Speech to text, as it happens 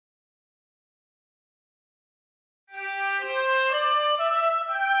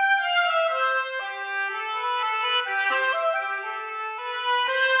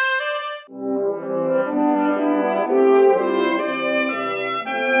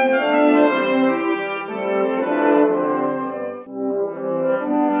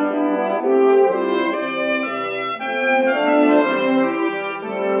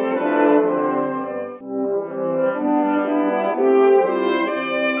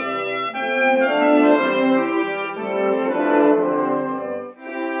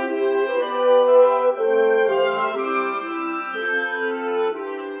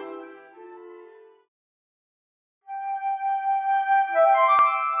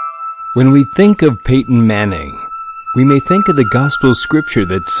When we think of Peyton Manning, we may think of the gospel scripture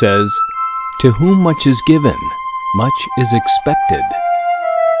that says, "To whom much is given, much is expected."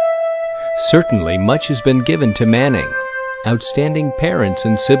 Certainly much has been given to Manning: outstanding parents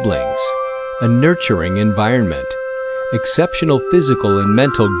and siblings, a nurturing environment, exceptional physical and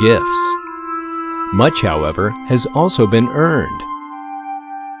mental gifts. Much, however, has also been earned.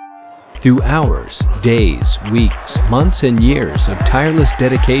 Through hours, days, weeks, months, and years of tireless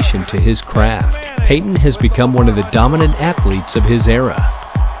dedication to his craft, Peyton has become one of the dominant athletes of his era.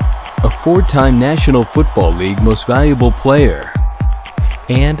 A four-time National Football League Most Valuable Player,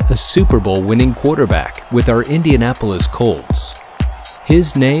 and a Super Bowl winning quarterback with our Indianapolis Colts.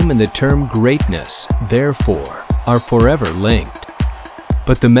 His name and the term greatness, therefore, are forever linked.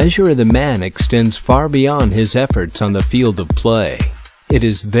 But the measure of the man extends far beyond his efforts on the field of play. It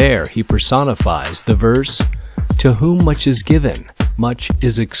is there he personifies the verse, "To whom much is given, much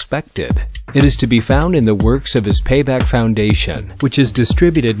is expected." It is to be found in the works of his Payback Foundation, which has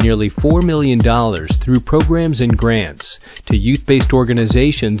distributed nearly $4 million through programs and grants to youth-based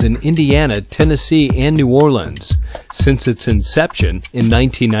organizations in Indiana, Tennessee, and New Orleans since its inception in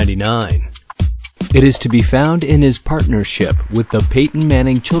 1999. It is to be found in his partnership with the Peyton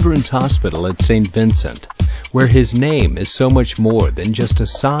Manning Children's Hospital at St. Vincent, where his name is so much more than just a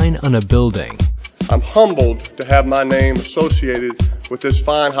sign on a building. I'm humbled to have my name associated with this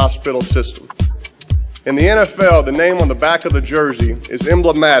fine hospital system. In the NFL, the name on the back of the jersey is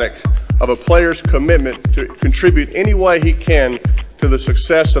emblematic of a player's commitment to contribute any way he can to the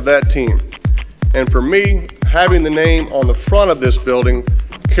success of that team. And for me, having the name on the front of this building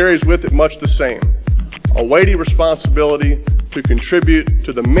carries with it much the same: a weighty responsibility to contribute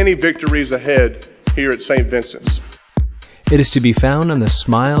to the many victories ahead here at St. Vincent's. It is to be found on the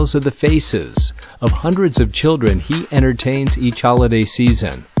smiles of the faces of hundreds of children he entertains each holiday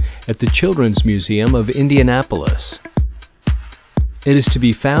season at the Children's Museum of Indianapolis. It is to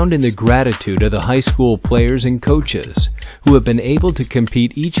be found in the gratitude of the high school players and coaches who have been able to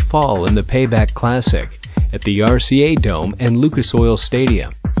compete each fall in the Payback Classic at the RCA Dome and Lucas Oil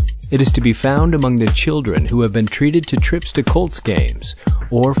Stadium. It is to be found among the children who have been treated to trips to Colts games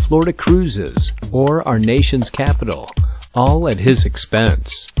or Florida cruises or our nation's capital, all at his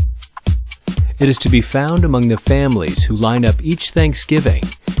expense. It is to be found among the families who line up each Thanksgiving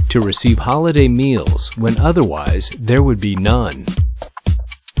to receive holiday meals when otherwise there would be none.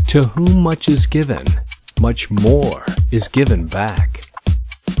 To whom much is given, much more is given back.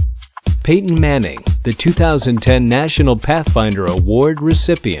 Peyton Manning, the 2010 National Pathfinder Award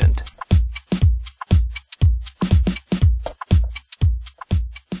recipient.